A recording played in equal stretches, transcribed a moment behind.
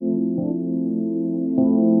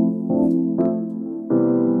You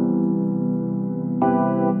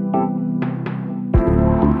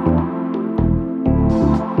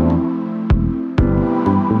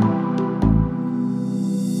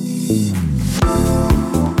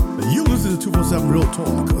listen to 247 Real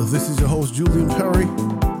Talk. This is your host, Julian Perry.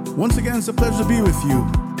 Once again, it's a pleasure to be with you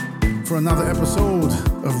for another episode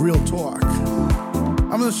of Real Talk.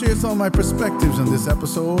 I'm going to share some of my perspectives in this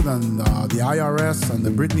episode on the IRS, on the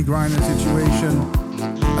Brittney Griner situation,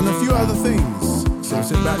 and a few other things. So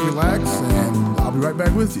sit back, relax, and I'll be right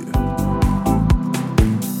back with you.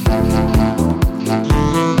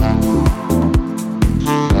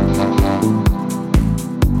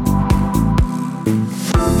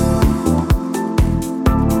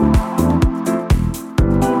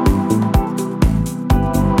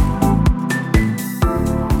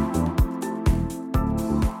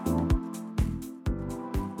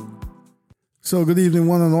 So good evening,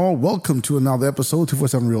 one and all. Welcome to another episode,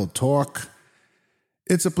 247 Real Talk.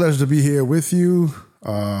 It's a pleasure to be here with you.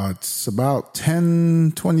 It's about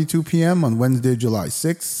 10:22 p.m. on Wednesday, July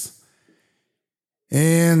 6th.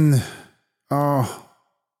 And I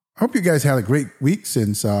hope you guys had a great week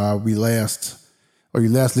since you last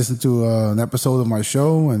listened to an episode of my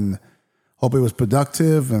show, and hope it was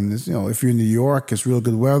productive. And if you're in New York, it's real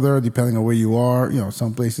good weather, depending on where you are.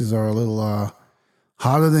 Some places are a little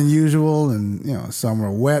hotter than usual, and some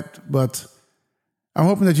are wet, but I'm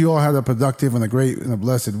hoping that you all had a productive and a great and a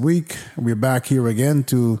blessed week. We're back here again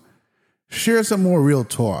to share some more real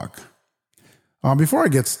talk. Before I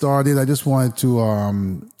get started, I just wanted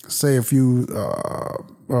to say a few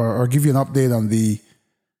or give you an update on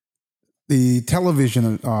the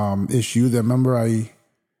television issue. Remember I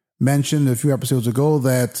mentioned a few episodes ago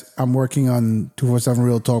that I'm working on 247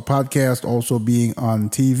 Real Talk podcast also being on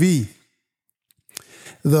TV.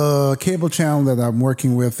 The cable channel that I'm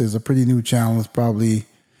working with is a pretty new channel.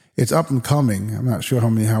 It's up and coming. I'm not sure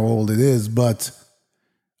how old it is, but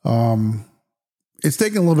it's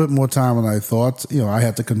taking a little bit more time than I thought. I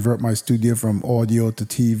had to convert my studio from audio to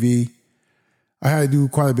TV. I had to do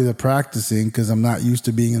quite a bit of practicing because I'm not used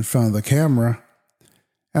to being in front of the camera.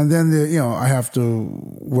 And then, I have to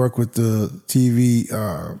work with the TV,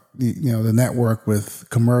 the network with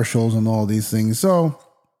commercials and all these things. So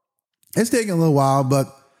it's taking a little while,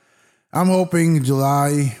 but I'm hoping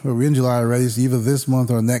we're in July already, so either this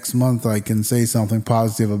month or next month I can say something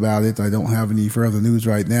positive about it. I don't have any further news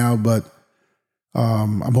right now, but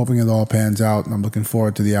I'm hoping it all pans out, and I'm looking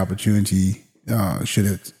forward to the opportunity should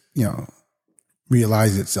it,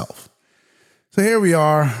 realize itself. So here we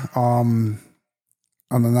are on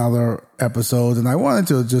another episode, and I wanted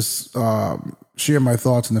to just share my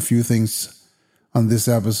thoughts on a few things on this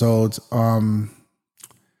episode.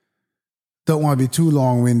 Don't want to be too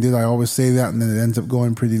long-winded. I always say that, and then it ends up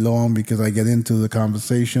going pretty long because I get into the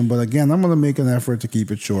conversation. But again, I'm going to make an effort to keep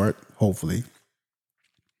it short, hopefully.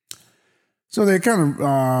 So there are kind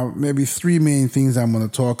of maybe three main things I'm going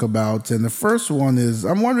to talk about. And the first one is,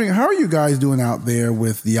 I'm wondering, how are you guys doing out there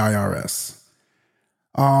with the IRS?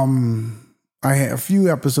 A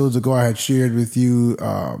few episodes ago, I had shared with you,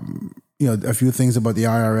 a few things about the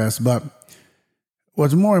IRS. But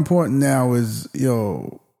what's more important now is,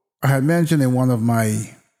 I had mentioned in one of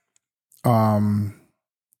my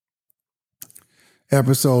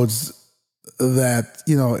episodes that,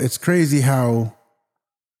 it's crazy how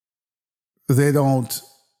they don't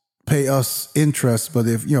pay us interest, but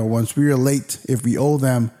if, once we are late, if we owe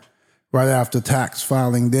them right after tax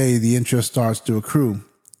filing day, the interest starts to accrue.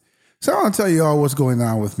 So I want to tell you all what's going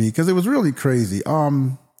on with me, because it was really crazy.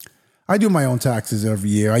 I do my own taxes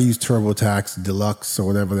every year. I use TurboTax Deluxe or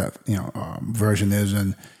whatever that, version is,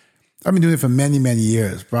 and I've been doing it for many, many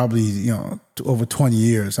years, probably, over 20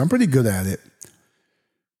 years. I'm pretty good at it.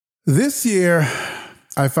 This year,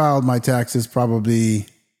 I filed my taxes probably,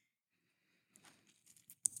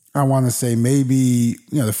 I want to say maybe,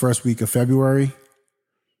 the first week of February.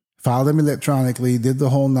 Filed them electronically, did the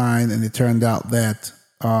whole nine, and it turned out that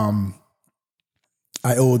I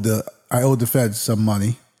owed the feds some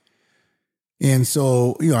money. And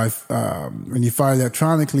so, when you file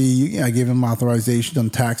electronically, I gave them authorization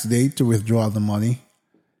on tax date to withdraw the money.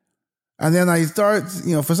 And then I started,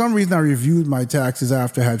 for some reason I reviewed my taxes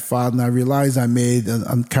after I had filed, and I realized I made an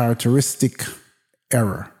uncharacteristic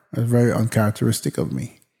error. It was very uncharacteristic of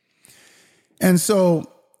me. And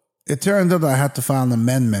so it turned out I had to file an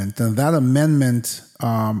amendment, and that amendment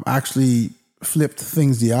actually flipped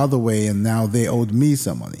things the other way, and now they owed me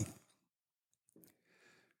some money.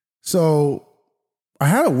 So I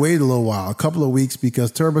had to wait a little while, a couple of weeks,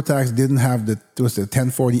 because TurboTax didn't have the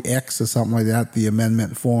 1040X or something like that, the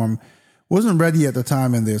amendment form, wasn't ready at the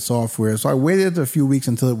time in their software. So I waited a few weeks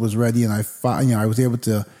until it was ready, and I was able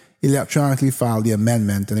to electronically file the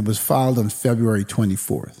amendment, and it was filed on February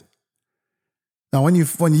 24th. Now, when you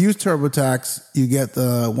use TurboTax, you get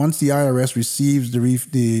once the IRS receives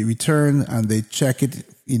the return and they check it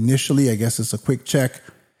initially, I guess it's a quick check,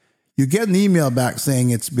 you get an email back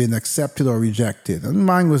saying it's been accepted or rejected. And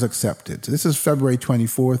mine was accepted. This is February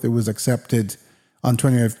 24th. It was accepted on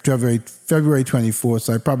February 24th,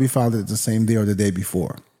 so I probably filed it the same day or the day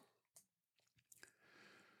before.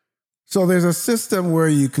 So there's a system where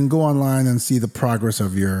you can go online and see the progress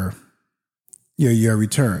of your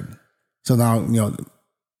return. So now,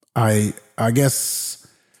 I guess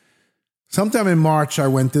sometime in March, I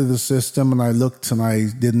went through the system and I looked and I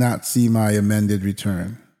did not see my amended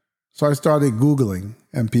return. So I started Googling,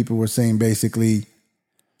 and people were saying basically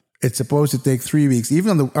it's supposed to take 3 weeks.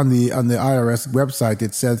 Even on the IRS website,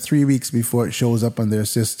 it said 3 weeks before it shows up on their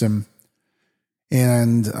system.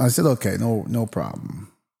 And I said, okay, no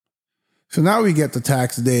problem. So now we get to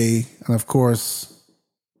tax day, and of course,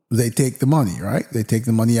 they take the money, right? They take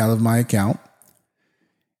the money out of my account.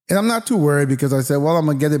 And I'm not too worried because I said, well, I'm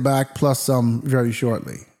going to get it back plus some very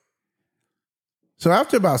shortly. So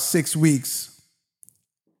after about 6 weeks,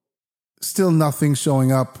 still nothing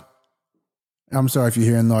showing up. I'm sorry if you're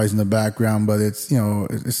hearing noise in the background, but it's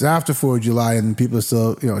after 4th of July and people are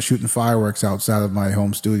still, shooting fireworks outside of my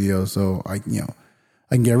home studio. So I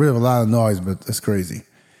can get rid of a lot of noise, but it's crazy.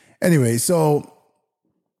 Anyway, so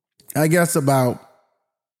I guess about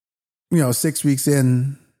 6 weeks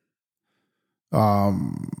in,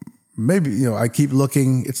 maybe, I keep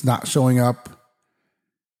looking, it's not showing up.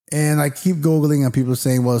 And I keep Googling and people are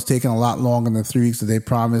saying, well, it's taking a lot longer than 3 weeks that they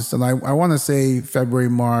promised. And I want to say February,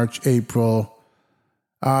 March, April,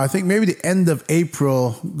 I think maybe the end of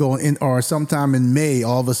April going in, or sometime in May,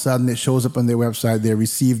 all of a sudden it shows up on their website. They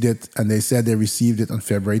received it, and they said they received it on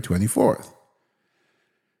February 24th.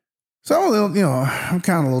 So I'm a little, I'm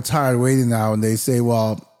kind of a little tired of waiting now. And they say,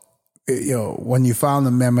 well, when you file an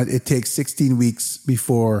amendment, it takes 16 weeks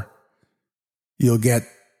before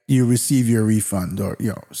you receive your refund,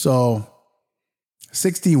 so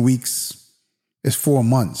 16 weeks is 4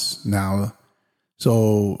 months now.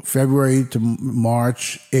 So February to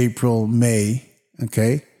March, April, May.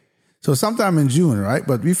 Okay. So sometime in June, right?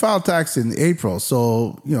 But we filed tax in April.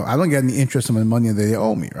 So, I don't get any interest on the money that they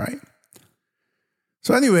owe me, right?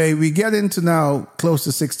 So anyway, we get into now close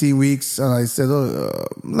to 16 weeks, and I said,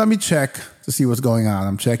 let me check to see what's going on.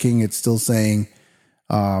 I'm checking. It's still saying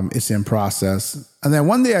it's in process. And then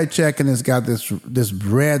one day I check, and it's got this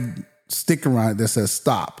red sticker on it that says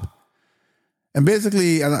stop. And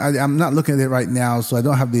basically, I'm not looking at it right now, so I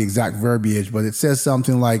don't have the exact verbiage, but it says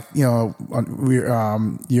something like, your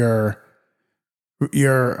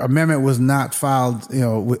amendment was not filed,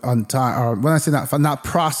 on time, or when I say not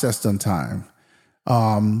processed on time.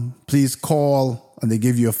 Please call, and they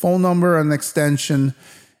give you a phone number, an extension,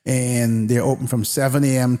 and they're open from 7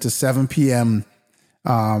 a.m. to 7 p.m.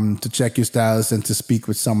 To check your status and to speak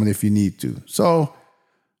with someone if you need to. So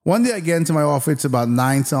one day I get into my office, it's about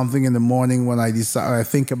 9-something in the morning when I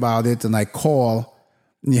think about it, and I call,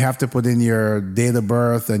 and you have to put in your date of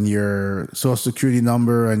birth and your social security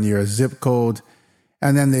number and your zip code.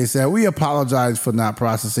 And then they say, we apologize for not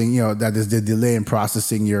processing, that is the delay in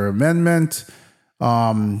processing your amendment.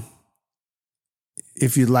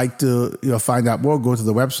 If you'd like to, find out more, go to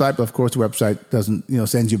the website. But of course, the website doesn't,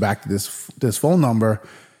 send you back to this phone number.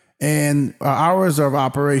 And hours of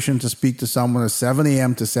operation to speak to someone is 7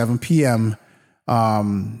 a.m. to 7 p.m.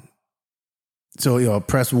 So,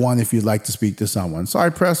 press 1 if you'd like to speak to someone. So I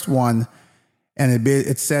pressed 1, and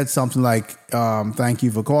it said something like, thank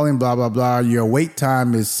you for calling, blah, blah, blah. Your wait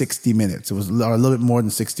time is 60 minutes. It was a little bit more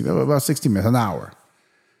than 60, about 60 minutes, an hour.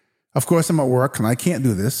 Of course, I'm at work, and I can't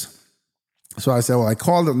do this. So I said, well, I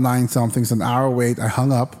called at 9-something, it's an hour wait. I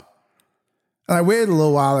hung up. And I waited a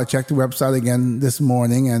little while. I checked the website again this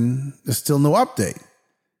morning, and there's still no update.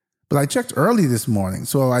 But I checked early this morning.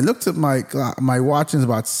 So I looked at my watch, and it's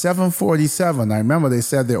about 7:47. I remember they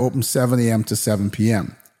said they're open 7 a.m. to 7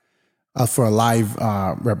 p.m. For a live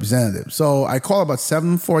representative. So I call about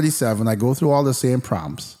 7:47. I go through all the same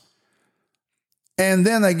prompts. And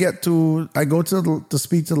then I go to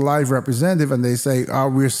speak to the live representative, and they say,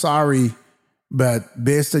 we're sorry, but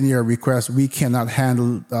based on your request, we cannot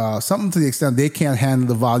handle something to the extent they can't handle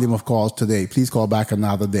the volume of calls today. Please call back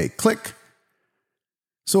another day. Click.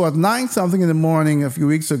 So at 9-something in the morning a few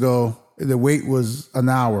weeks ago, the wait was an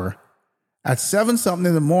hour. At 7-something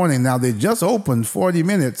in the morning, now they just opened 40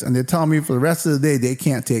 minutes, and they tell me for the rest of the day they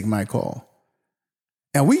can't take my call.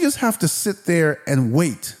 And we just have to sit there and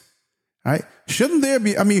wait. right? Shouldn't there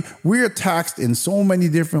be, I mean, we're taxed in so many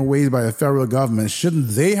different ways by the federal government. Shouldn't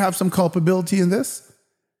they have some culpability in this?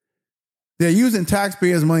 They're using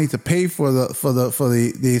taxpayers' money to pay for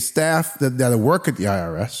the staff that work at the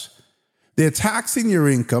IRS. They're taxing your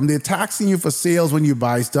income. They're taxing you for sales when you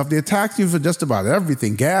buy stuff. They're taxing you for just about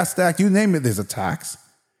everything. Gas tax, you name it, there's a tax.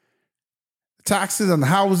 Taxes on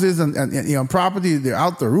houses and property, they're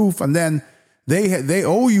out the roof. And then they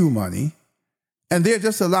owe you money. And they're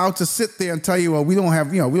just allowed to sit there and tell you, well, we don't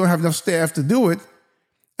have enough staff to do it.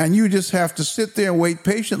 And you just have to sit there and wait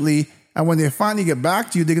patiently. And when they finally get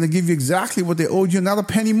back to you, they're going to give you exactly what they owed you, not a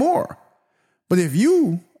penny more. But if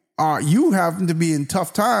you happen to be in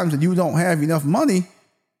tough times and you don't have enough money,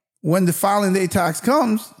 when the filing day tax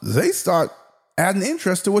comes, they start adding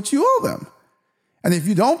interest to what you owe them. And if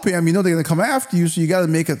you don't pay them, they're going to come after you, so you got to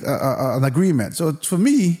make an agreement. So for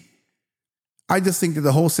me, I just think that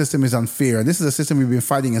the whole system is unfair. And this is a system we've been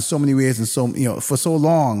fighting in so many ways and for so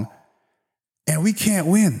long, and we can't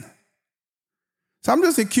win. So I'm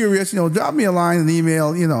just curious, drop me a line, an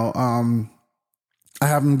email, I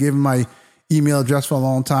haven't given my email address for a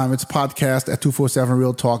long time. It's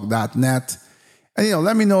podcast@247realtalk.net. And,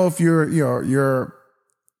 let me know if you're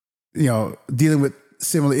dealing with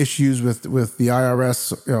similar issues with the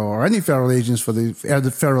IRS or any federal agents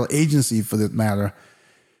the federal agency for that matter,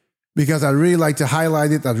 because I'd really like to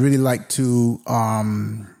highlight it. I'd really like to,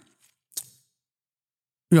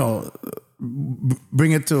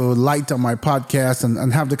 bring it to light on my podcast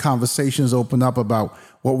and have the conversations open up about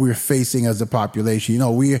what we're facing as a population.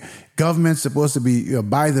 Government's supposed to be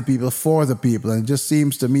by the people, for the people. And it just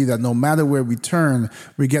seems to me that no matter where we turn,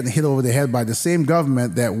 we're getting hit over the head by the same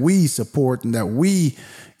government that we support and that we,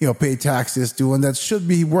 pay taxes to, and that should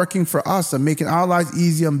be working for us and making our lives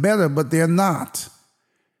easier and better, but they're not.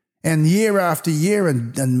 And year after year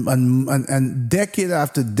and decade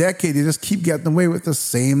after decade, they just keep getting away with the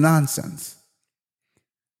same nonsense.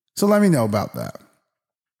 So let me know about that.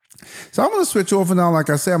 So I'm going to switch over now. Like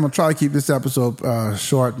I said, I'm going to try to keep this episode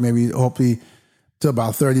short, hopefully to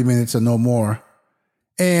about 30 minutes or no more.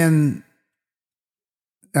 And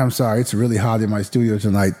I'm sorry, it's really hot in my studio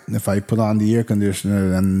tonight. If I put on the air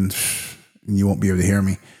conditioner, then you won't be able to hear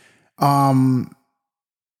me.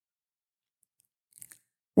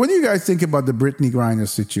 What do you guys think about the Brittany Griner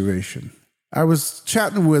situation? I was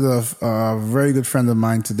chatting with a very good friend of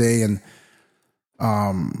mine today and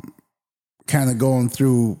kind of going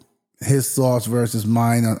through his thoughts versus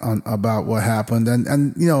mine on about what happened.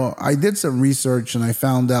 And I did some research and I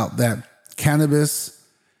found out that cannabis,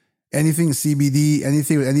 anything CBD,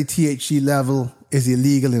 anything with any THC level is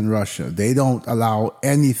illegal in Russia. They don't allow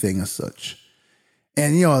anything as such.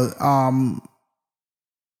 And,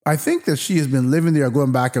 I think that she has been living there,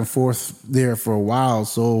 going back and forth there for a while.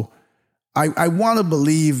 So I want to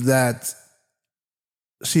believe that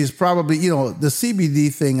she's probably, the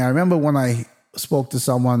CBD thing. I remember when I spoke to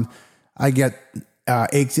someone, I get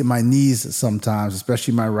aches in my knees sometimes,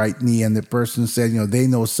 especially my right knee. And the person said, they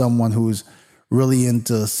know someone who's really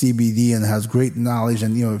into CBD and has great knowledge.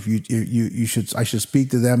 And, if I should speak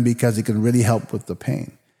to them because it can really help with the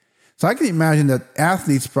pain. So I can imagine that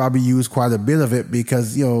athletes probably use quite a bit of it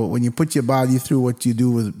because, when you put your body through what you do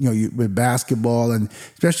with, with basketball, and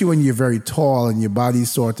especially when you're very tall and your body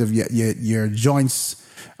sort of, your joints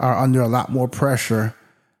are under a lot more pressure.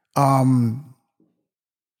 I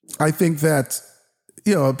think that,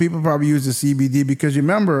 people probably use the CBD because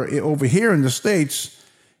remember over here in the States,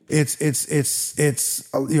 it's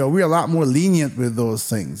we're a lot more lenient with those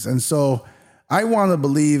things. And so I want to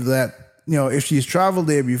believe that, if she's traveled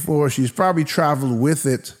there before, she's probably traveled with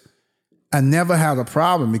it and never had a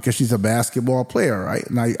problem because she's a basketball player, right?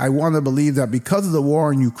 And I want to believe that because of the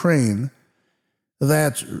war in Ukraine,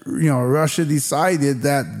 that, Russia decided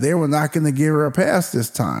that they were not going to give her a pass this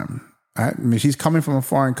time. Right? I mean, she's coming from a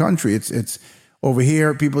foreign country. It's over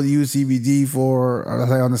here, people use CBD for, as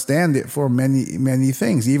I understand it, for many, many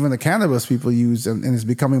things. Even the cannabis people use, and it's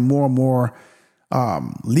becoming more and more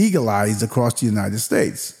legalized across the United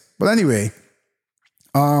States. But anyway,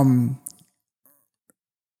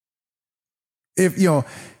 if,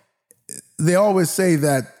 they always say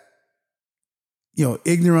that,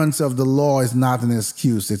 ignorance of the law is not an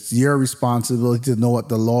excuse. It's your responsibility to know what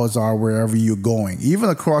the laws are wherever you're going.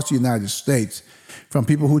 Even across the United States, from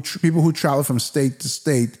people who travel from state to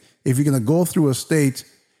state, if you're going to go through a state,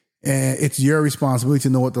 it's your responsibility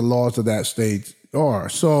to know what the laws of that state are.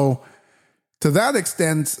 So to that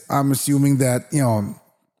extent, I'm assuming that,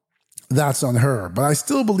 that's on her. But I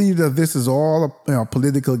still believe that this is all a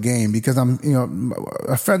political game because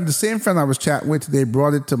the same friend I was chatting with today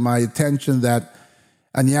brought it to my attention that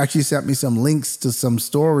And he actually sent me some links to some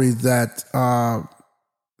stories that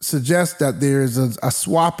suggest that there's a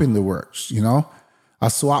swap in the works, a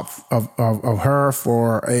swap of her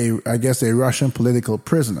for a Russian political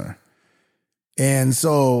prisoner. And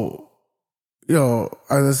so, as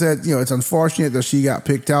I said, it's unfortunate that she got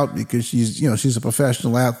picked out because she's a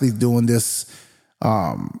professional athlete doing this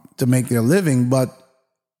to make their living. But,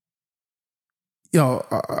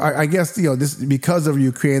 I guess, this because of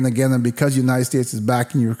Ukraine again, and because the United States is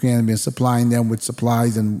backing Ukraine and been supplying them with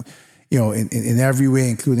supplies and, in every way,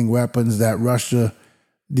 including weapons, that Russia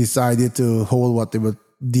decided to hold what they would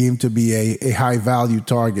deem to be a high value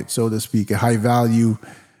target, so to speak, a high value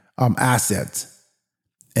asset.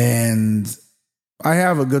 And I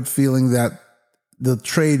have a good feeling that the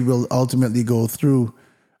trade will ultimately go through.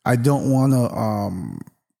 I don't want to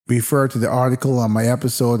refer to the article on my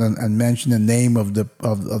episode and mention the name of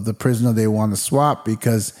the prisoner they want to swap,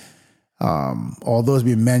 because although it's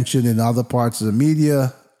been mentioned in other parts of the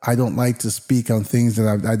media, I don't like to speak on things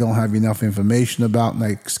that I don't have enough information about, and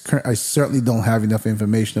I certainly don't have enough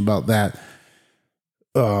information about that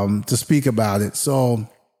to speak about it. So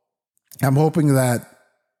I'm hoping that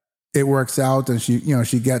it works out and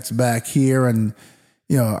she gets back here. And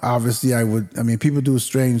obviously people do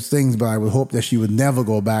strange things, but I would hope that she would never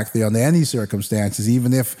go back there under any circumstances,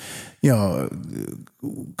 even if,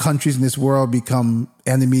 countries in this world become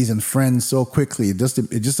enemies and friends so quickly. It's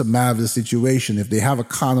just a matter of the situation. If they have a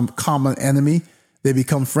common enemy, they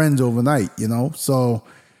become friends overnight, So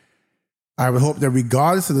I would hope that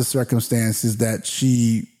regardless of the circumstances, that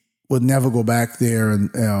she would never go back there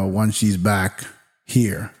and once she's back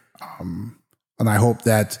here. And I hope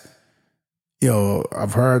that,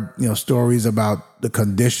 I've heard, stories about the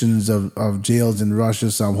conditions of jails in Russia.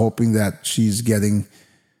 So I'm hoping that she's getting,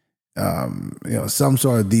 some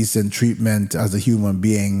sort of decent treatment as a human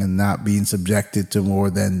being and not being subjected to more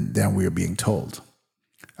than we're being told.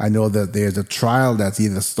 I know that there's a trial that's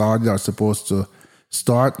either started or supposed to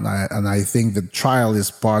start. And I think the trial is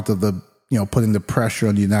part of the, putting the pressure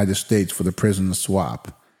on the United States for the prisoner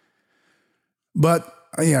swap. But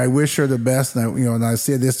I wish her the best, and I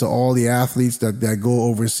say this to all the athletes that go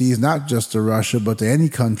overseas, not just to Russia, but to any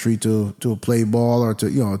country to play ball or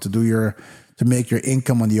to make your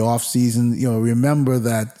income on the off season. Remember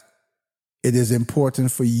that it is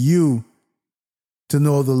important for you to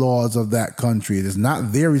know the laws of that country. It is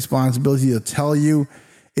not their responsibility to tell you;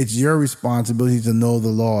 it's your responsibility to know the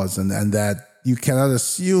laws, and that you cannot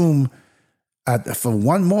assume for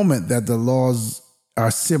one moment that the laws are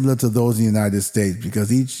similar to those in the United States, because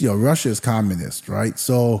Russia is communist, right?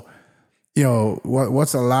 So,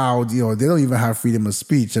 what's allowed, they don't even have freedom of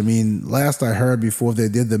speech. I mean, last I heard, before they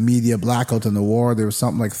did the media blackout in the war, there was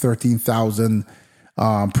something like 13,000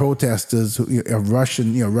 protesters,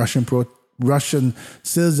 Russian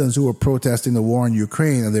citizens who were protesting the war in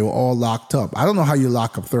Ukraine, and they were all locked up. I don't know how you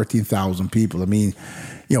lock up 13,000 people. I mean,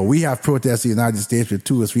 we have protests in the United States with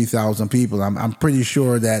 2,000 or 3,000 people. I'm pretty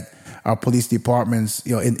sure that our police departments,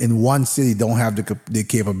 in one city don't have the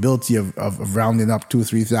capability of rounding up 2,000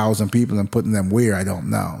 or 3,000 people and putting them where, I don't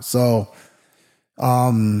know. So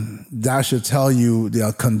that should tell you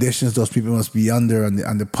the conditions those people must be under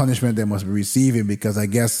and the punishment they must be receiving, because I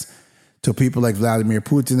guess to people like Vladimir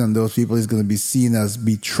Putin and those people is going to be seen as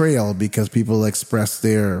betrayal, because people express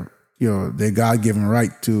their God-given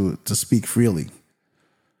right to speak freely.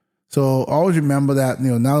 So always remember that,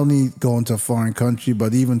 not only going to a foreign country,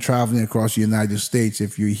 but even traveling across the United States.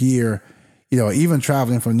 If you're here, even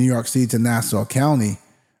traveling from New York City to Nassau County,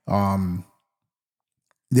 there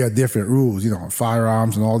are different rules,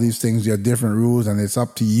 firearms and all these things. There are different rules, and it's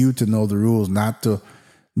up to you to know the rules.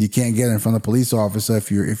 You can't get in front of a police officer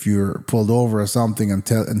if you're pulled over or something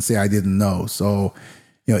and say I didn't know. So,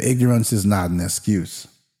 ignorance is not an excuse.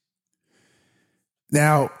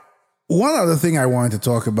 Now, one other thing I wanted to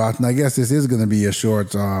talk about, and I guess this is going to be a short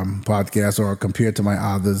podcast or compared to my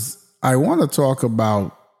others, I want to talk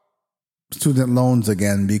about student loans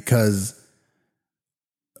again, because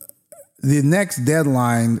the next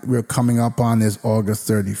deadline we're coming up on is August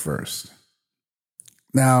 31st.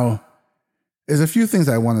 Now, there's a few things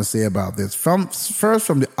I want to say about this. First,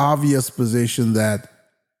 from the obvious position that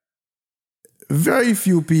very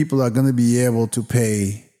few people are going to be able to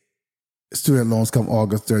pay student loans come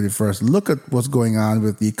August 31st. Look at what's going on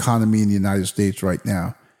with the economy in the United States right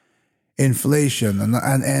now. Inflation.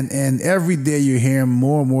 And every day you hear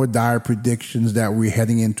more and more dire predictions that we're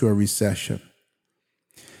heading into a recession.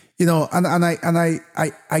 And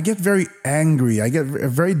I get very angry. I get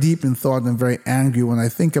very deep in thought and very angry when I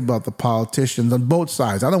think about the politicians on both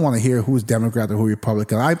sides. I don't want to hear who's Democrat or who's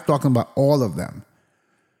Republican. I'm talking about all of them,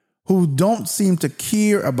 who don't seem to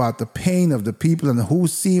care about the pain of the people and who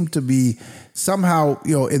seem to be somehow,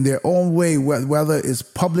 in their own way, whether it's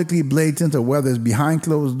publicly blatant or whether it's behind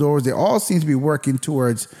closed doors, they all seem to be working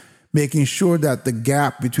towards making sure that the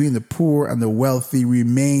gap between the poor and the wealthy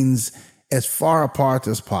remains as far apart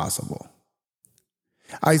as possible.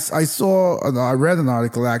 I read an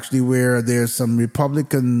article actually where there's some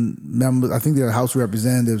Republican members, I think they're House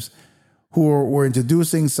representatives, who were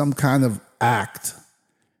introducing some kind of act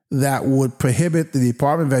that would prohibit the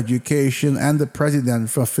Department of Education and the president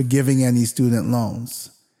from forgiving any student loans.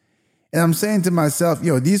 And I'm saying to myself,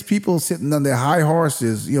 these people sitting on their high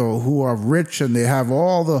horses, who are rich and they have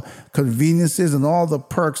all the conveniences and all the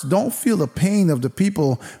perks, don't feel the pain of the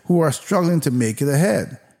people who are struggling to make it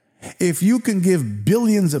ahead. If you can give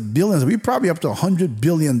billions of billions, we probably up to $100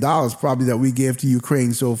 billion probably that we gave to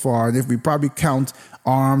Ukraine so far. And if we probably count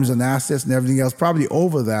arms and assets and everything else, probably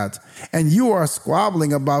over that. And you are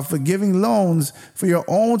squabbling about forgiving loans for your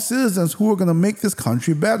own citizens who are going to make this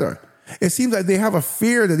country better. It seems like they have a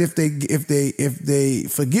fear that if they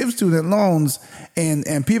forgive student loans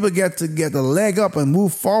and people get a leg up and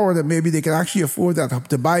move forward, that maybe they can actually afford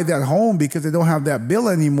to buy that home because they don't have that bill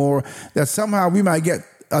anymore, that somehow we might get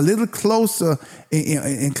a little closer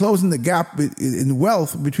in closing the gap in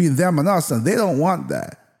wealth between them and us, and they don't want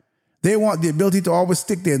that. They want the ability to always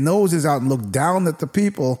stick their noses out and look down at the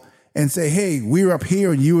people and say, hey, we're up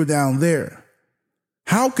here and you are down there.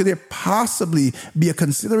 How could it possibly be a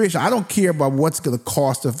consideration? I don't care about what's going to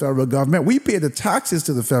cost the federal government. We pay the taxes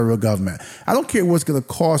to the federal government. I don't care what's going to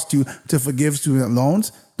cost you to forgive student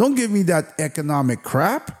loans. Don't give me that economic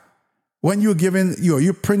crap. When you're giving,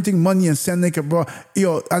 you're printing money and sending it abroad,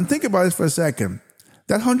 and think about it for a second.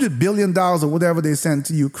 That $100 billion or whatever they sent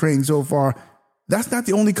to Ukraine so far, that's not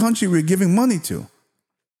the only country we're giving money to.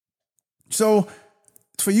 So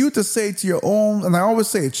for you to say to your own, and I always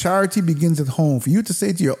say charity begins at home, for you to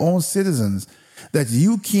say to your own citizens that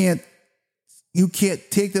you can't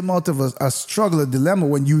take them out of a struggle, a dilemma,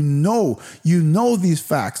 when you know these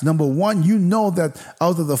facts. Number one, you know that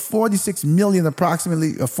out of the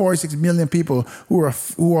approximately 46 million people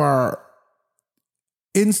who are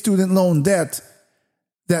in student loan debt,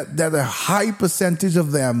 that a high percentage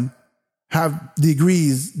of them have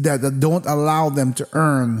degrees that don't allow them to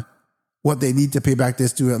earn what they need to pay back their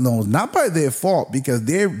student loans. Not by their fault, because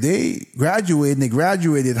they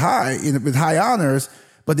graduated high with high honors,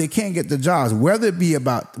 but they can't get the jobs, whether it be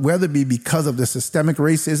because of the systemic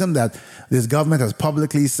racism that this government has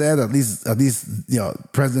publicly said, at least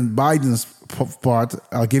President Biden's part,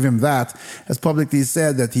 I'll give him that, has publicly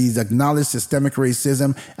said that he's acknowledged systemic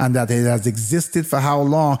racism and that it has existed for how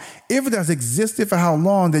long. If it has existed for how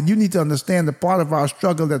long, then you need to understand the part of our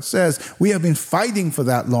struggle that says we have been fighting for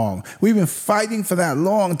that long. We've been fighting for that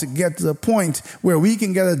long to get to the point where we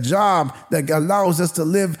can get a job that allows us to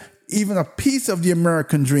live even a piece of the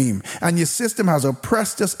American dream. And your system has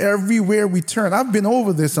oppressed us everywhere we turn. I've been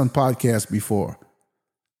over this on podcasts before.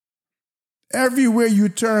 Everywhere you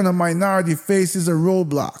turn, a minority faces a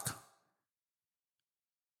roadblock.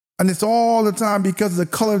 And it's all the time because of the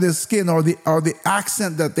color of their skin or the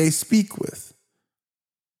accent that they speak with.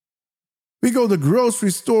 We go to the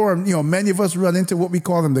grocery store and, many of us run into what we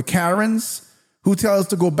call them the Karens, who tell us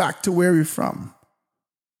to go back to where we're from.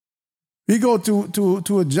 We go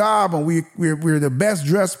to a job and we're the best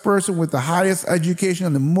dressed person with the highest education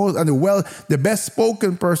and the best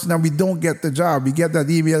spoken person, and we don't get the job. We get that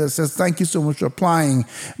email that says, thank you so much for applying,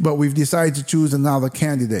 but we've decided to choose another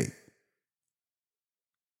candidate.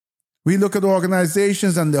 We look at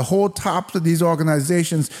organizations and the whole tops of these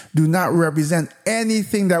organizations do not represent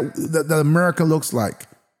anything that America looks like.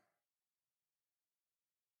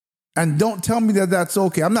 And don't tell me that that's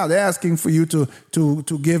okay. I'm not asking for you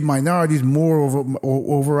to give minorities more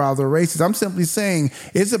over other races. I'm simply saying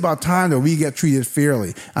it's about time that we get treated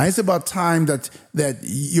fairly. And it's about time that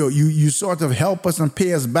you sort of help us and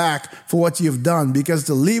pay us back for what you've done, because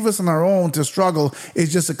to leave us on our own to struggle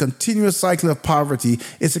is just a continuous cycle of poverty.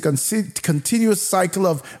 It's a continuous cycle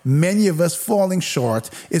of many of us falling short.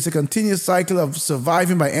 It's a continuous cycle of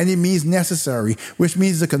surviving by any means necessary, which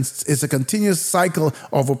means it's a continuous cycle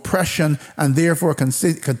of oppression and therefore a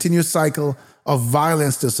continuous cycle of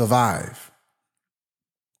violence to survive.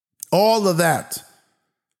 All of that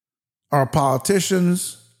our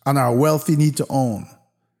politicians and our wealthy need to own.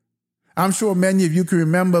 I'm sure many of you can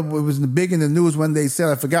remember it was big in the news when they said,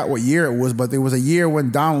 I forgot what year it was, but there was a year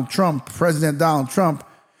when President Donald Trump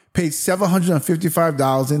paid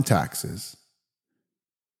 $755 in taxes.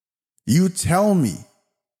 You tell me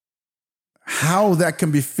how that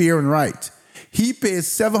can be fair and right. He pays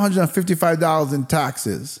 $755 in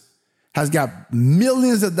taxes, has got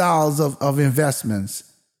millions of dollars of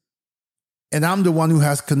investments, and I'm the one who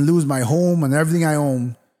can lose my home and everything I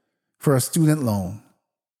own for a student loan.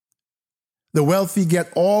 The wealthy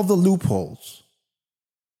get all the loopholes.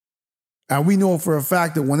 And we know for a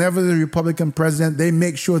fact that whenever the Republican president, they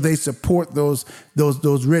make sure they support those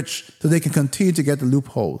rich so they can continue to get the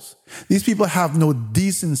loopholes. These people have no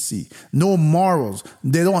decency, no morals.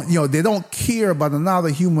 They don't care about another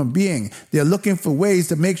human being. They're looking for ways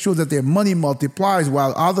to make sure that their money multiplies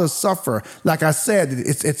while others suffer. Like I said,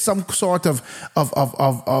 it's some sort of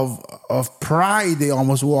pride they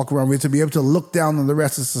almost walk around with, to be able to look down on the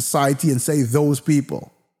rest of society and say those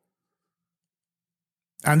people.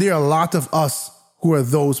 And there are a lot of us who are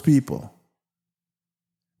those people.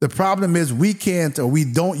 The problem is we can't, or we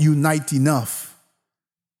don't unite enough.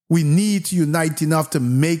 We need to unite enough to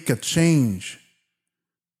make a change.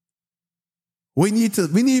 We need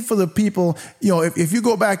for the people, if you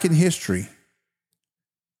go back in history,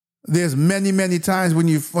 there's many, many times when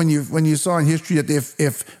you saw in history that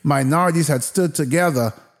if minorities had stood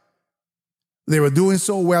together, they were doing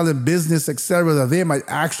so well in business, etc., that they might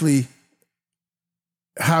actually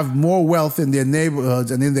have more wealth in their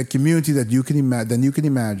neighborhoods and in their community than you can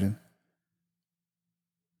imagine.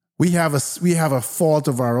 We have a fault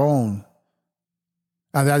of our own,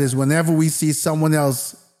 and that is whenever we see someone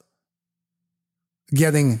else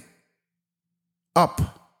getting up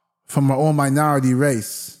from our own minority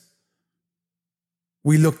race,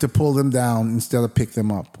 we look to pull them down instead of pick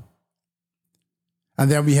them up.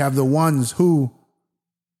 And then we have the ones who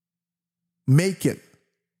make it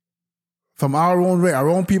from our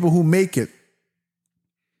own people who make it.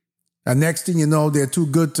 And next thing you know, they're too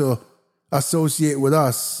good to associate with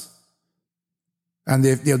us. And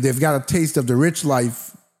they've got a taste of the rich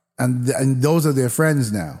life, and those are their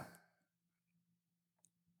friends now.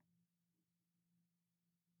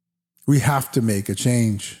 We have to make a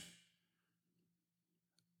change.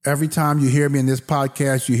 Every time you hear me in this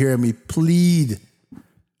podcast, you hear me plead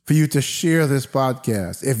for you to share this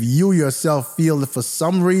podcast. If you yourself feel that for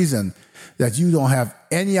some reason that you don't have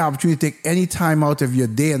any opportunity to take any time out of your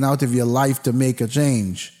day and out of your life to make a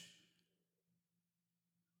change,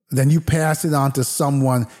 then you pass it on to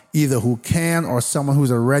someone either who can or someone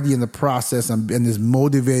who's already in the process and is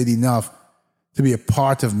motivated enough to be a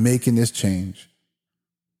part of making this change.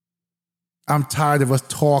 I'm tired of us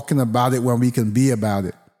talking about it when we can be about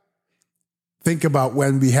it. Think about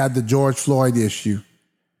when we had the George Floyd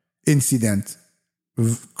incident,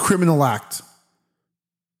 criminal act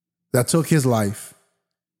that took his life.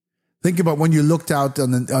 Think about when you looked out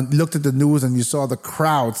and looked at the news and you saw the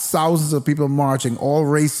crowd, thousands of people marching, all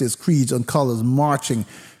races, creeds, and colors marching.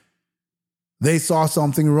 They saw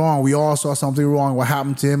something wrong. We all saw something wrong. What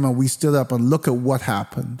happened to him? And we stood up and look at what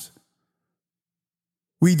happened.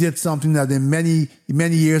 We did something that in many,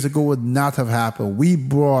 many years ago would not have happened. We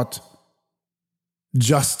brought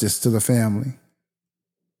justice to the family.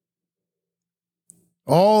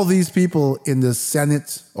 All these people in the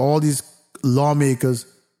Senate, all these lawmakers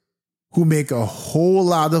who make a whole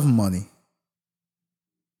lot of money,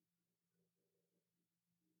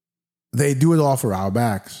 they do it all for our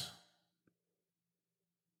backs.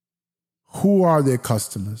 Who are their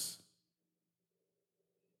customers?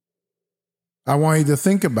 I want you to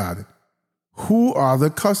think about it. Who are the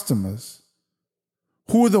customers?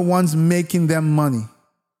 Who are the ones making them money?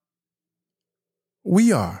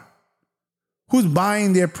 We are. Who's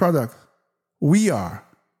buying their product? We are.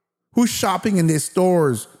 Who's shopping in their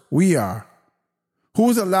stores? We are.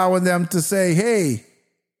 Who's allowing them to say, hey,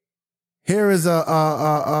 here is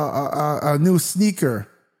a new sneaker,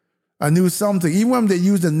 a new something. Even when they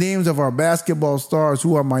use the names of our basketball stars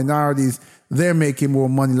who are minorities, they're making more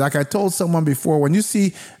money. Like I told someone before, when you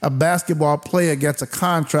see a basketball player gets a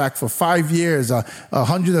contract for 5 years,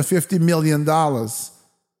 $150 million,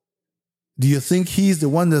 do you think he's the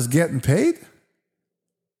one that's getting paid?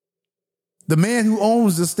 The man who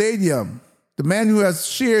owns the stadium, the man who has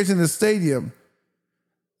shares in the stadium,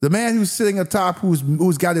 the man who's sitting atop,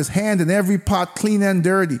 who's got his hand in every pot, clean and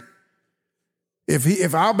dirty.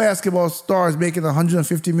 If our basketball star is making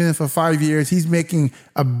 $150 million for 5 years, he's making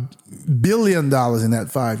 $1 billion in that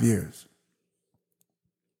 5 years.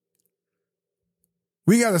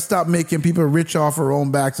 We got to stop making people rich off our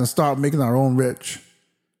own backs and start making our own rich.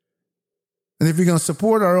 And if we're going to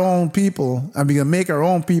support our own people and we're going to make our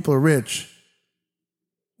own people rich,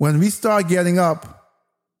 when we start getting up,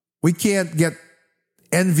 we can't get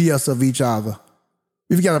envious of each other.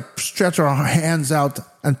 We've got to stretch our hands out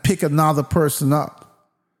and pick another person up.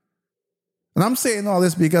 And I'm saying all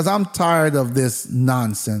this because I'm tired of this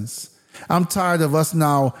nonsense. I'm tired of us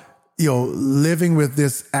now, living with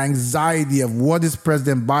this anxiety of what is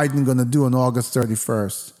President Biden going to do on August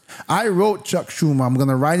 31st. I wrote Chuck Schumer. I'm going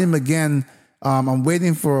to write him again. I'm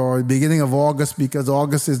waiting for the beginning of August because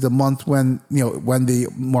August is the month when the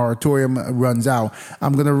moratorium runs out.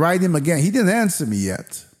 I'm going to write him again. He didn't answer me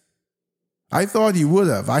yet. I thought he would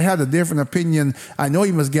have. I had a different opinion. I know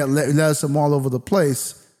he must get letters from all over the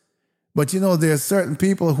place. But, there's certain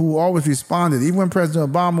people who always responded. Even when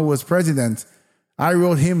President Obama was president, I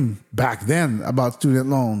wrote him back then about student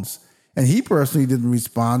loans. And he personally didn't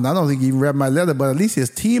respond. I don't think he even read my letter, but at least his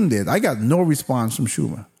team did. I got no response from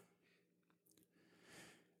Schumer.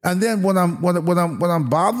 And then what I'm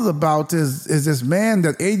bothered about is this man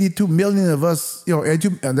that 82 million of us,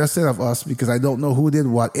 and that's said of us because I don't know who did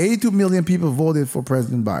what. 82 million people voted for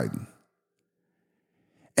President Biden.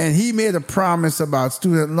 And he made a promise about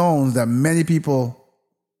student loans that many people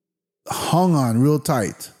hung on real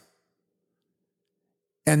tight.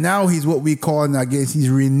 And now he's what we call, and I guess he's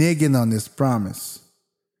reneging on this promise.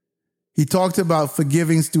 He talked about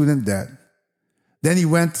forgiving student debt. Then he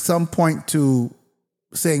went at some point to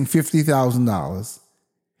saying $50,000.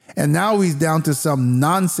 And now he's down to some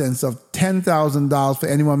nonsense of $10,000 for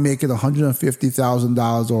anyone making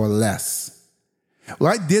 $150,000 or less.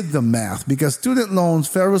 Well, I did the math because student loans,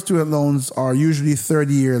 federal student loans, are usually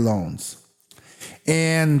 30-year loans.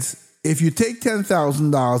 And if you take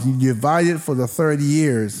 $10,000 and you divide it for the 30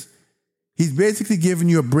 years, he's basically giving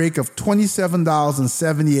you a break of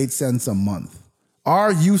 $27.78 a month.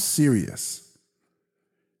 Are you serious?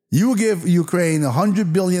 You give Ukraine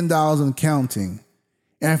 $100 billion and counting.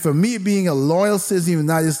 And for me being a loyal citizen of the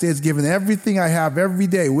United States, giving everything I have every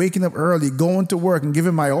day, waking up early, going to work, and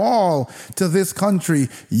giving my all to this country,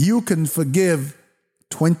 you can forgive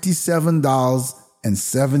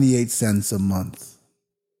 $27.78 a month.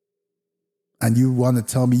 And you want to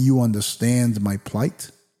tell me you understand my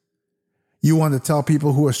plight? You want to tell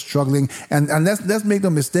people who are struggling, and let's make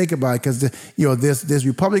no mistake about it, because there's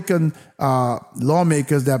Republican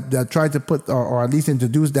lawmakers that tried to put or at least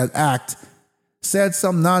introduce that act, said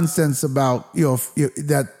some nonsense about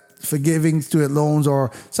that forgiving student loans or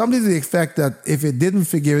something to the effect that if it didn't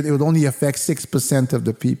forgive it, it would only affect 6% of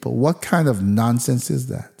the people. What kind of nonsense is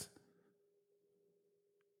that?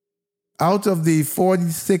 Out of the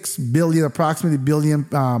 46 billion, approximately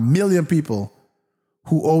million people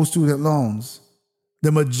who owe student loans,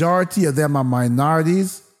 the majority of them are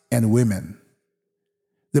minorities and women.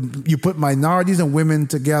 You put minorities and women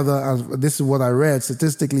together, this is what I read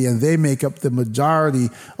statistically, and they make up the majority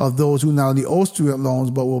of those who not only owe student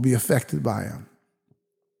loans but will be affected by them.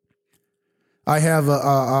 I have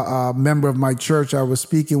a member of my church. I was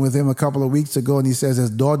speaking with him a couple of weeks ago, and he says his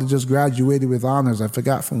daughter just graduated with honors. I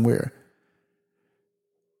forgot from where.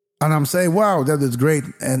 And I'm saying, wow, that is great.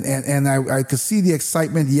 And I could see the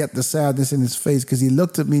excitement yet the sadness in his face, because he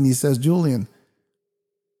looked at me and he says, Julian,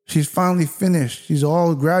 she's finally finished. She's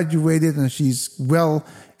all graduated and she's well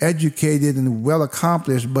educated and well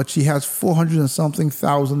accomplished, but she has $400 and something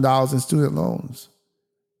thousand in student loans.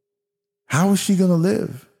 How is she going to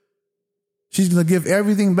live? She's going to give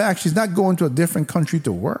everything back. She's not going to a different country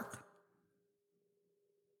to work.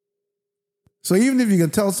 So even if you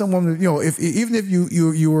can tell someone, even if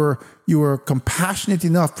you were compassionate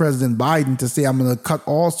enough, President Biden, to say, I'm going to cut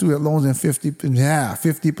all student loans in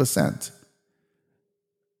 50%.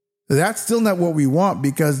 That's still not what we want,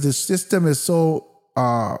 because the system is so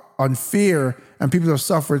unfair and people have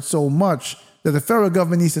suffered so much that the federal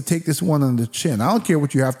government needs to take this one on the chin. I don't care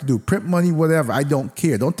what you have to do, print money, whatever. I don't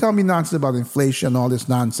care. Don't tell me nonsense about inflation and all this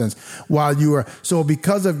nonsense so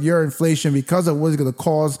because of your inflation, because of what it's going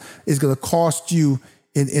to cost you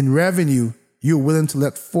in revenue, you're willing to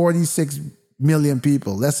let 46 million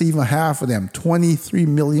people, less even half of them, 23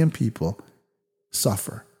 million people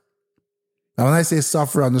suffer. Now, when I say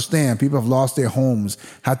suffer, understand, people have lost their homes,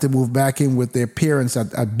 had to move back in with their parents,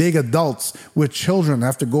 at big adults with children,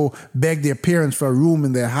 have to go beg their parents for a room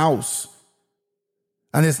in their house.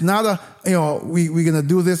 And it's not we're going to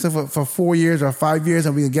do this for 4 years or 5 years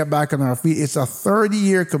and we can get back on our feet. It's a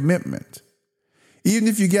 30-year commitment. Even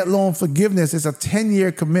if you get loan forgiveness, it's a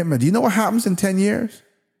 10-year commitment. Do you know what happens in 10 years?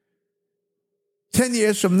 10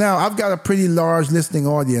 years from now, I've got a pretty large listening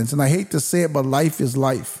audience, and I hate to say it, but life is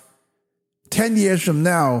life. 10 years from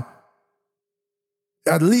now,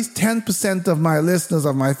 at least 10% of my listeners,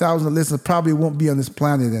 of my 1,000 listeners, probably won't be on this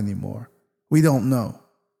planet anymore. We don't know.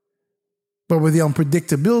 But with the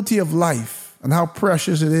unpredictability of life and how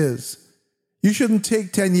precious it is, you shouldn't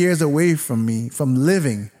take 10 years away from me from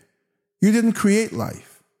living. You didn't create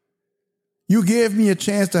life. You gave me a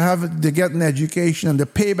chance to get an education, and the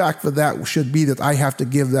payback for that should be that I have to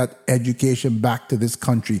give that education back to this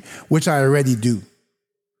country, which I already do.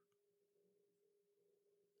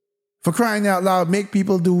 For crying out loud, make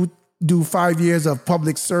people do 5 years of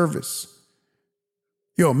public service.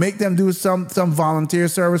 Make them do some volunteer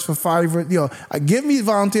service for 5 years. Give me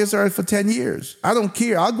volunteer service for 10 years. I don't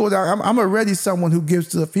care. I'll go down. I'm already someone who gives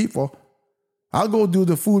to the people. I'll go do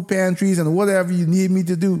the food pantries and whatever you need me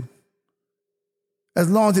to do. As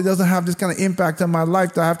long as it doesn't have this kind of impact on my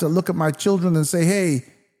life that I have to look at my children and say, hey,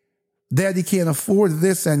 Daddy can't afford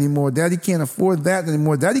this anymore. Daddy can't afford that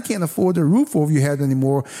anymore. Daddy can't afford the roof over your head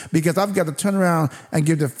anymore because I've got to turn around and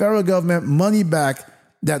give the federal government money back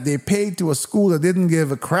that they paid to a school that didn't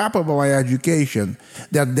give a crap about my education.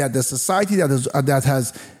 That the society that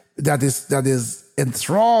is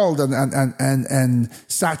enthralled and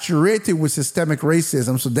saturated with systemic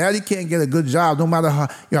racism. So Daddy can't get a good job no matter how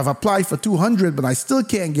I've applied for 200, but I still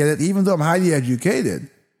can't get it even though I'm highly educated.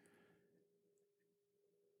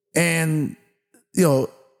 And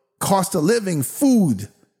cost of living, food,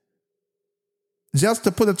 just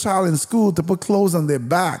to put a child in school, to put clothes on their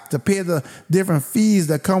back, to pay the different fees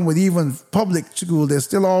that come with even public school. There's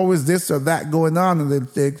still always this or that going on, and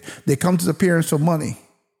they come to the parents for money.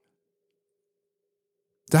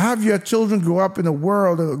 To have your children grow up in a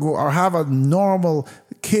world or have a normal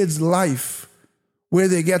kid's life where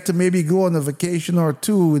they get to maybe go on a vacation or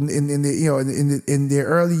two in their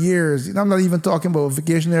early years. I'm not even talking about a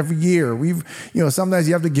vacation every year. Sometimes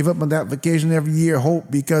you have to give up on that vacation every year, hope,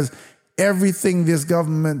 because everything this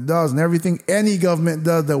government does and everything any government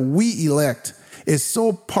does that we elect is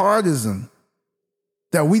so partisan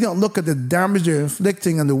that we don't look at the damage they're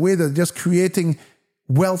inflicting and the way they're just creating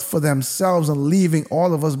wealth for themselves and leaving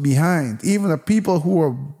all of us behind. Even the people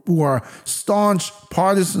who are staunch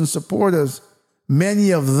partisan supporters,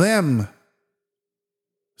 many of them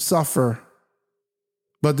suffer,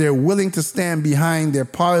 but they're willing to stand behind their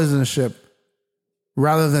partisanship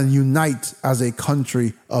rather than unite as a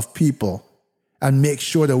country of people and make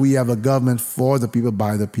sure that we have a government for the people,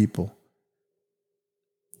 by the people.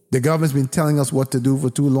 The government's been telling us what to do for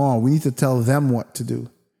too long. We need to tell them what to do.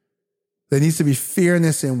 There needs to be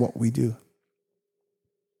fairness in what we do.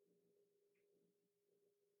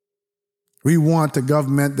 We want a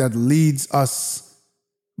government that leads us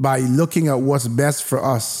by looking at what's best for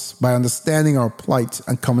us, by understanding our plight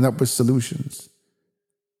and coming up with solutions.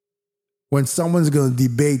 When someone's going to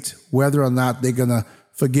debate whether or not they're going to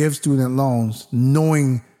forgive student loans,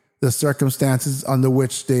 knowing the circumstances under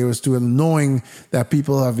which they were student, knowing that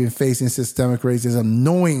people have been facing systemic racism,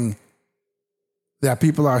 knowing that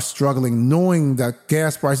people are struggling, knowing that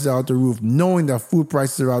gas prices are out the roof, knowing that food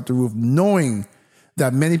prices are out the roof, knowing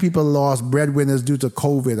that many people lost breadwinners due to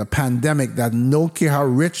COVID, a pandemic that no care how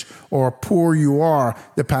rich or poor you are,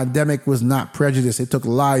 the pandemic was not prejudiced. It took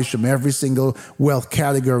lives from every single wealth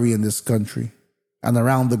category in this country and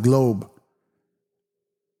around the globe.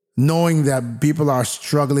 Knowing that people are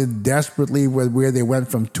struggling desperately with where they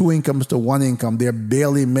went from 2 incomes to 1 income, they're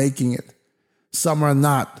barely making it. Some are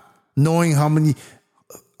not. Knowing how many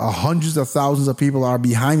hundreds of thousands of people are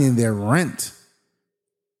behind in their rent.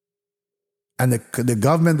 And the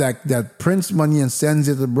government that prints money and sends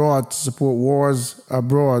it abroad to support wars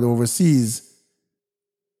abroad, overseas,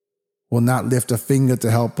 will not lift a finger to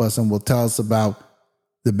help us and will tell us about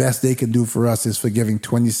the best they can do for us is forgiving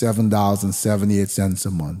 $27.78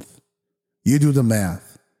 a month. You do the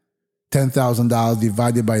math. $10,000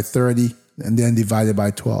 divided by 30 and then divided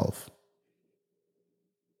by 12.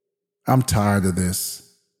 I'm tired of this.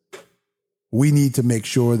 We need to make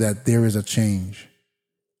sure that there is a change.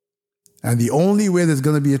 And the only way there's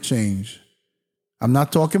going to be a change, I'm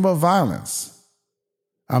not talking about violence.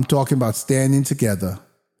 I'm talking about standing together.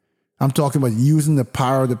 I'm talking about using the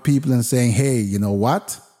power of the people and saying, hey, you know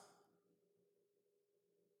what?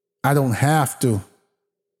 I don't have to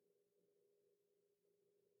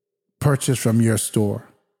purchase from your store.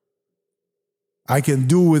 I can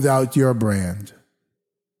do without your brand.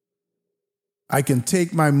 I can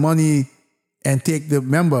take my money and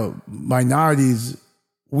remember, minorities,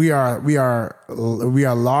 we are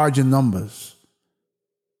large in numbers.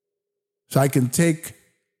 So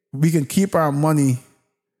we can keep our money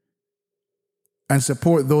and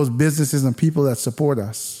support those businesses and people that support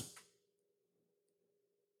us.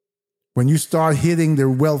 When you start hitting the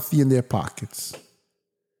wealthy in their pockets,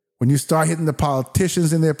 when you start hitting the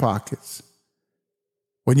politicians in their pockets,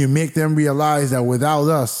 when you make them realize that without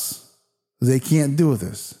us, they can't do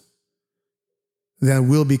this, then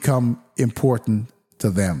we'll become important to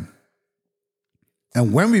them.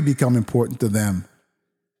 And when we become important to them,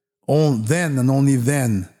 then and only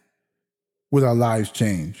then would our lives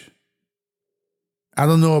change? I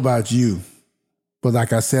don't know about you, but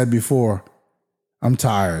like I said before, I'm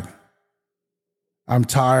tired. I'm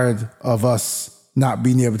tired of us not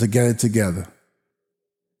being able to get it together.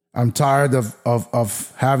 I'm tired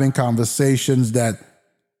of having conversations that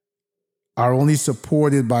are only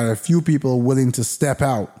supported by a few people willing to step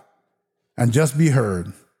out and just be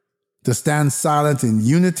heard, to stand silent in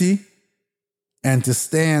unity and to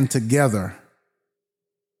stand together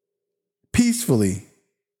peacefully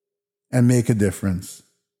and make a difference.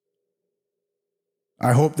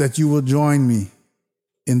 I hope that you will join me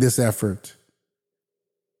in this effort.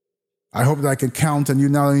 I hope that I can count on you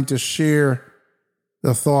not only to share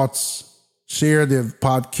the thoughts, share the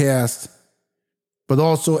podcast, but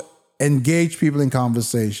also engage people in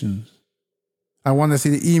conversations. I want to see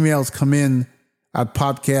the emails come in at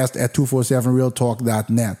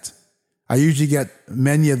podcast@247realtalk.net. I usually get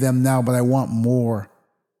many of them now, but I want more.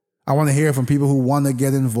 I want to hear from people who want to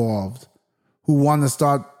get involved, who want to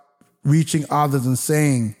start reaching others and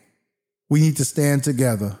saying, we need to stand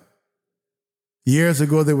together. Years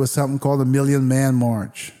ago, there was something called the Million Man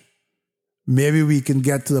March. Maybe we can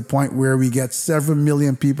get to the point where we get several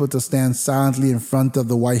million people to stand silently in front of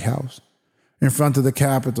the White House, in front of the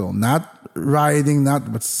Capitol, not rioting,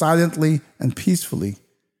 but silently and peacefully,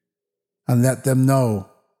 and let them know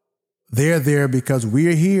they're there because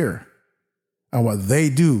we're here, and what they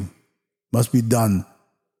do must be done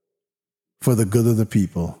for the good of the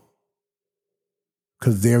people,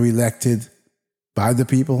 because they're elected by the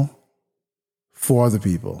people, for the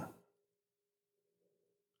people.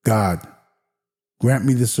 God, grant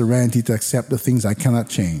me the serenity to accept the things I cannot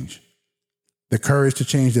change, the courage to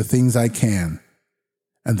change the things I can,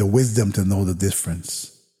 and the wisdom to know the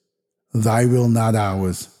difference. Thy will, not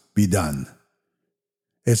ours, be done.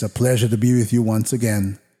 It's a pleasure to be with you once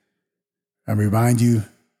again, and remind you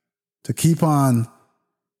to keep on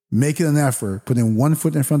making an effort, putting one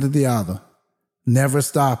foot in front of the other, never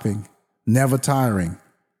stopping, never tiring.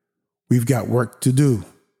 We've got work to do,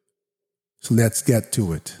 so let's get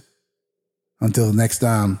to it. Until next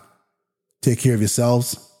time, take care of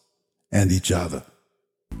yourselves and each other.